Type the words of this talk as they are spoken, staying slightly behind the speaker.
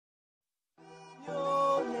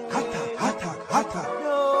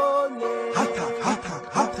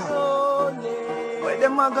What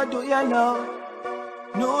them a go do ya now?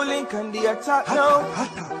 NEWLINK and the attack now.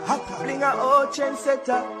 Bring a old chain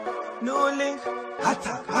setter. NEWLINK.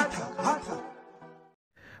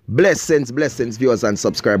 Blessings, viewers and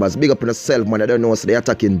subscribers. Big up on yourself, man. I don't know, so the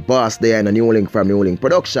attacking boss there in the NEWLINK from NEWLINK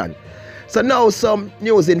production. So now some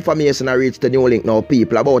news information I reached the NEWLINK now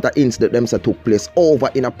people about an incident that took place over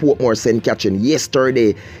in a P0RTM0RE catching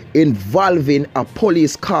yesterday involving a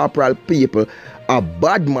police corporal people, a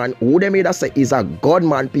bad man who they made us say is a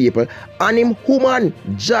gunman people, and him human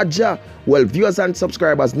Jaja. Well, viewers and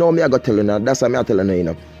subscribers, now me I got telling you, that's what I telling you, you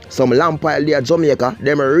know. Some LAMP0IL there Jamaica,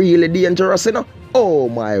 them are really dangerous, you know. Oh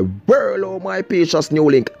my world, oh my precious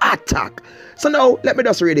NEWLINK attack. So now, let me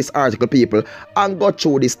just read this article, people, and go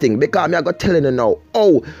through this thing, because me I got telling you now,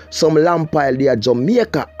 oh, some LAMP0IL there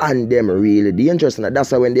Jamaica, and them really dangerous, and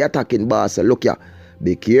that's why when they attacking boss, look ya,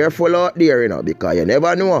 be careful out there, you know, because you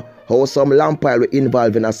never know how some LAMP0IL will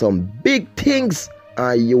involve in some big things,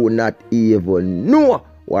 and you not even know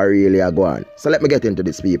what really are going on. So let me get into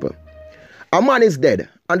this, people. A man is dead,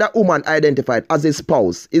 and a woman identified as his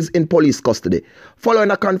spouse is in police custody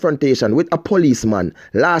following a confrontation with a policeman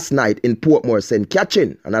last night in P0RTM0RE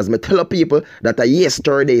catching. And as me tell people that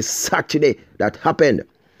yesterday, Saturday, that happened.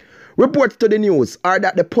 Reports to the news are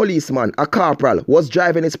that the policeman, a corporal, was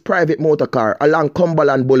driving his private motor car along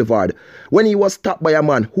Cumberland Boulevard when he was stopped by a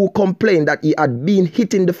man who complained that he had been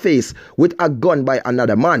hit in the face with a gun by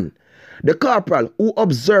another man. The corporal, who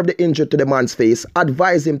observed the injury to the man's face,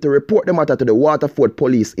 advised him to report the matter to the Waterford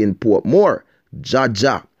police in Portmore,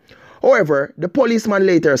 Jaja. However, the policeman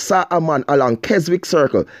later saw a man along Keswick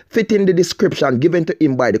Circle fitting the description given to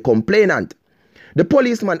him by the complainant. The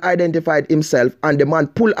policeman identified himself, and the man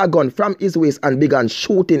pulled a gun from his waist and began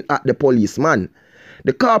shooting at the policeman.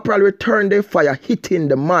 The corporal returned the fire, hitting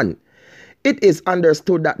the man. It is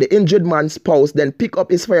understood that the injured man's spouse then picked up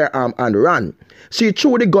his firearm and ran. She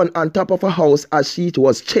threw the gun on top of a house as she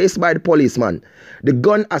was chased by the policeman. The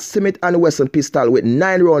gun, a Smith & Wesson pistol with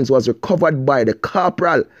 9 rounds, was recovered by the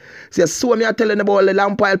corporal. So me are telling about the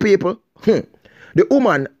LAMP0IL people. The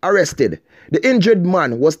woman arrested. The injured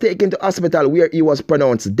man was taken to hospital where he was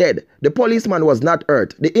pronounced dead. The policeman was not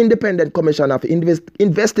hurt. The Independent Commission of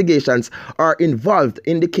Investigations are involved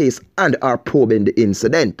in the case and are probing the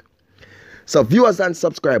incident. So viewers and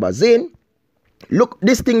subscribers, Zane, look,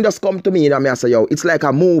 this thing just come to me, you know, I say, yo, it's like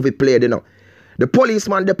a movie played, you know. The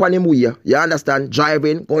policeman depend him way, you understand,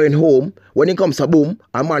 driving, going home. When he comes a boom,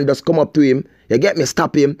 a man just come up to him, you get me,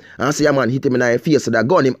 stop him, and see a man hit him in the face with a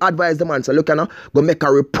gun. Him advise the man, say, look, you know, go make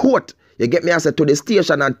a report. You get me, I said, to the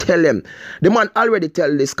station and tell them. The man already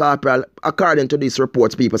tell this corporal, according to these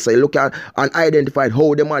reports, people say, look at and identified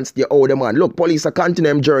how the man stay, how the man. Look, police are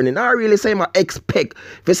continuing journey. Now I really say I expect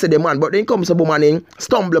if you see the man, but then comes a woman in,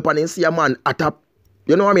 stumble upon him, see a man at a,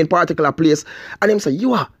 you know what I mean, particular place, and him say,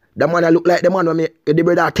 you are the man I look like the man when me, the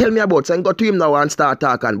brother tell me about, so I go to him now and start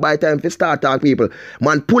talking. By the time if you start talking, people,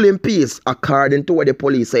 man pull in peace according to what the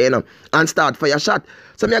police say, you know, and start fire shot.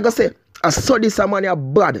 So me I go say, I saw this man are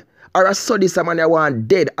bad. Or I saw this man want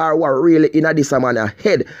dead, or what really in a this man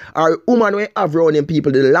head, or woman we have around him,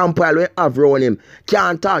 people, the LAMP0IL we have around him,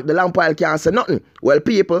 can't talk, the LAMP0IL can't say nothing. Well,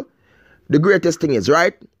 people, the greatest thing is,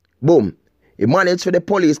 right, boom, he managed for the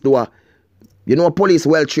police to, you know, police,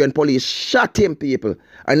 well-trained police, shot him, people,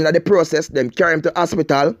 and in the process, them carry him to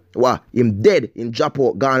hospital, him dead, in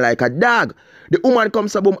Japo, gone like a dog. The woman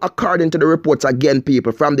comes to boom according to the reports again,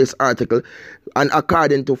 people, from this article, and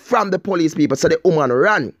according to, from the police people, so the woman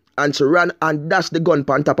ran. And she ran and dashed the gun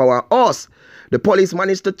on top of our house. The police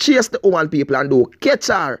managed to chase the woman people and do catch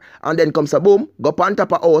her. And then comes a boom, go on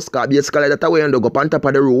top of house, because basically that way and go on top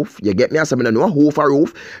of the roof. You get me? I say, I don't know who for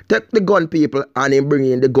roof. Take the gun, people, and then bring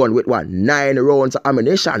in the gun with 9 rounds of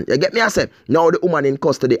ammunition. You get me? I say, now the woman in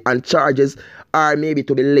custody and charges are maybe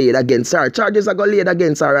to be laid against her. Charges are going to laid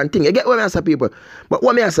against her and thing. You get what I say, people? But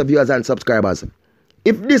what I say, viewers and subscribers?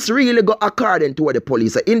 If this really go according to what the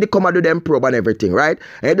police say, in the come and do them probe and everything, right?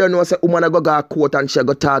 And you don't know, say, woman go a court and she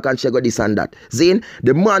go talk and she go this and that. Zane,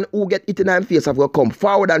 the man who get it in his face have to come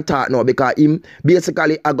forward and talk now, because him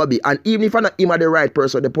basically a go be. And even if I'm not him are the right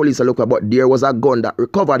person, the police are looking, but there was a gun that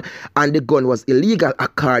recovered and the gun was illegal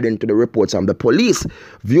according to the reports from the police.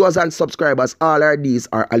 Viewers and subscribers, all of these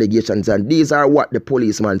are allegations and these are what the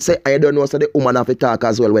policeman say. And you don't know, so the woman have to talk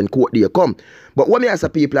as well when court day come. But what me ask the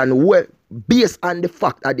people and what based on the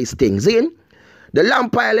fact of these things, the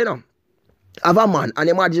LAMP0IL, you know, have a man, and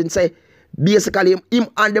imagine say, basically him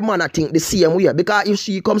and the man I think the same way, because if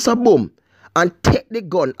she comes a boom and take the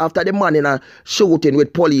gun after the man in a shooting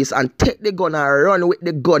with police and take the gun and run with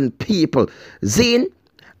the gun, people, Zane,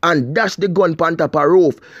 and dash the gun on top of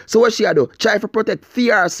roof. So what she do? Try to protect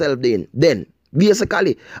fear herself then.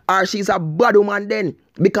 Basically, or she's a bad woman then.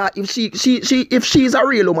 Because if she's a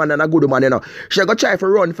real woman and a good woman, you know, she go try to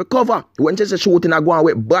run for cover. When she's shooting a gun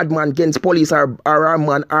with bad man against police or her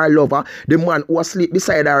man, her lover, the man who sleep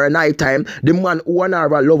beside her at night time, the man who want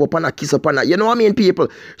her love upon her, kiss upon her. You know what I mean, people?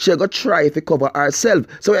 She go try to cover herself.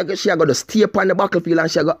 So she go to stay upon the battlefield and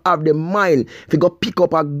she go have the mind to go pick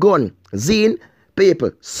up a gun. Zine?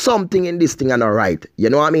 People, something in this thing are not right. You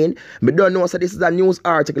know what I mean? We don't know, so this is a news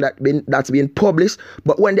article that's been published,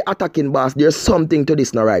 but when the attacking boss, there's something to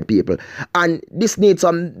this not right, people. And this needs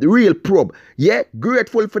some real probe. Yeah,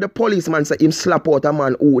 grateful for the policeman, say him slap out a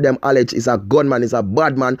man who them allege is a gunman, is a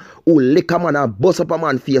bad man, who lick a man and bust up a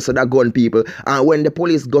man face with a gun, people. And when the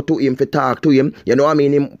police go to him to talk to him, you know what I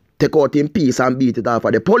mean, him take out him piece and beat it off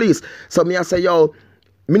of the police. So me I say, yo,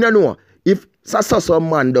 me no know. If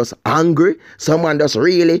some man does angry, some man does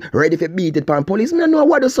really ready to beat it pan police, me know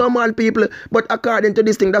what do some man people. But according to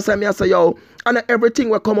this thing, that's why me I say, yo, and everything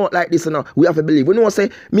will come out like this, you know, we have to believe. We know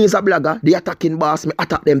say, me as a blogger, the attacking boss, me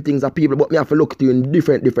attack them things of people, but me have to look to you in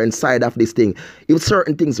different side of this thing. If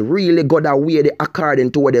certain things really go that way, they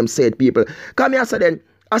according to what them said, people. Come here, say then,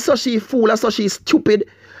 I saw she fool, I saw she stupid,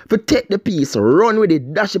 for take the piece, run with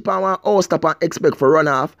it, dash it on one house top and expect for run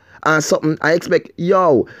off. And something I expect,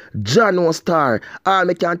 yo, John no star. All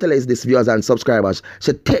me can tell is this, viewers and subscribers.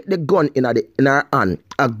 She take the gun in her hand.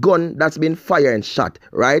 A gun that's been fired and shot,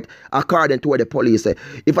 right? According to what the police say.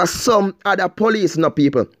 If some other police, no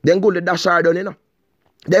people, then go to dash her down, you know.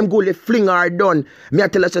 Them go to fling her down. Me I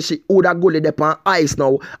tell her she would have go to on ice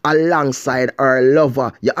now alongside her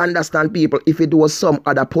lover. You understand, people? If it was some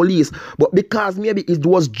other police. But because maybe it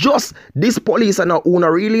was just this police and who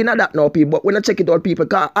not really know that now, people. But when I check it out, people,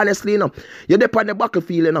 because honestly, you know, you're there on the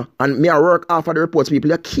battlefield, you know, and me I work after the reports,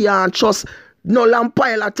 people. You can't trust no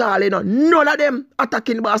LAMP0IL at all, you know. None of them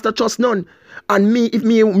attacking bastard, trust none. And me, if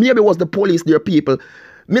me maybe was the police, there, people.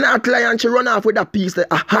 Me not client she run off with that piece, a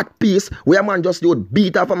hot piece, where a man just would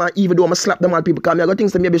beat off a man, even though I slap the man, people come. I got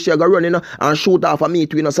things that maybe she go run, you know, and shoot off of me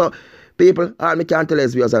too, you know. So, people, all me can't tell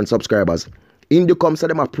us viewers and subscribers. In the comes, so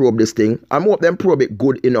them a probe this thing. I hope them probe it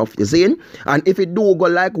good enough, you see? And if it do go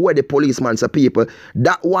like where the policeman say, people,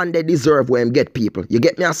 that one they deserve where him get, people. You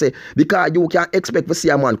get me, I say? Because you can't expect to see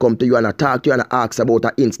a man come to you and talk to you and ask about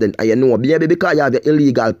an incident, and you know, maybe because you have the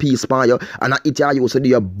illegal piece on you, and it you used to do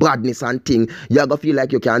your badness and thing, you're going to feel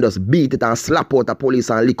like you can just beat it and slap out a police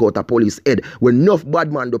and lick out a police head. When enough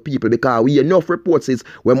bad man do people, because we enough reports is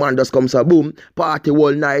when man just comes a boom, party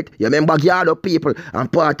all night, you remember yard of people, and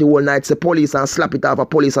party all night, say police and slap it off a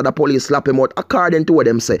police or the police slap him out according to what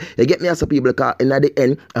them say. You get me as a people, because in the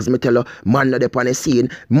end, as me tell you, man not upon the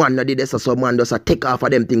scene, man not did this, so man does take off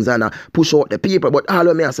of them things and push out the people. But all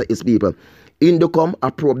of me say is people, in the come,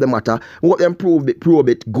 I probe the matter, what them probe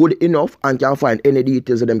it good enough and can find any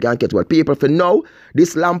details of them can get what people for now,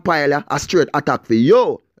 this LAMP0IL a straight attack for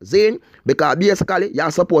you. Zane, because basically you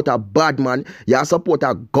support a bad man, you support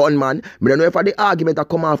a gunman. I don't know if the argument that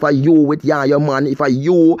come off of you with your man, if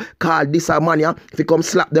you call this a man, if he come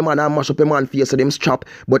slap the man and mash up a man face with him strap,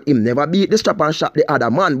 but him never beat the strap and shot the other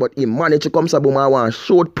man, but him manage to come to boom and want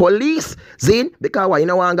shoot police. Zane, because why you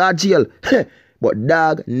know want go jail? But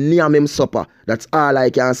dog, name him supper. That's all I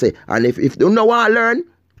can say. And if you don't want to learn,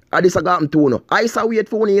 and this a got too, no. Ice a wait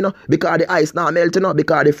for you know, because the ice now melt, you know,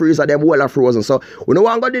 because the freezer them all are frozen. So we don't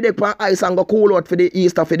want to go to the ice and go cool out for the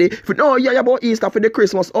Easter no, yeah, about Easter for the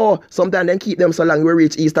Christmas. Oh, sometimes then keep them so long we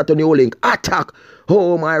reach Easter to NEWLINK. Attack!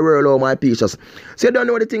 Oh my world, oh my peaches. So you don't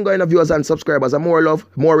know the thing going on, viewers and subscribers. And more love,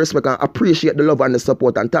 more respect, and appreciate the love and the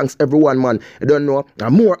support. And thanks everyone, man. You don't know,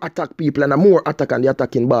 and more attack people and more attack and the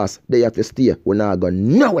attacking boss. They have to stay. We're not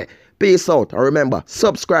going nowhere. Peace out. And remember,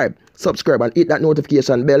 subscribe and hit that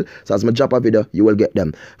notification bell, so as I drop a video, you will get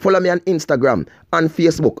them. Follow me on Instagram, on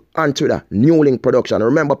Facebook, on Twitter, NEWLINK Production.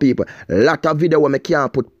 Remember, people, a lot of video where I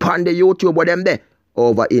can't put on the YouTube with them there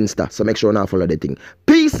over Insta. So make sure you now follow the thing.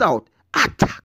 Peace out. Attack.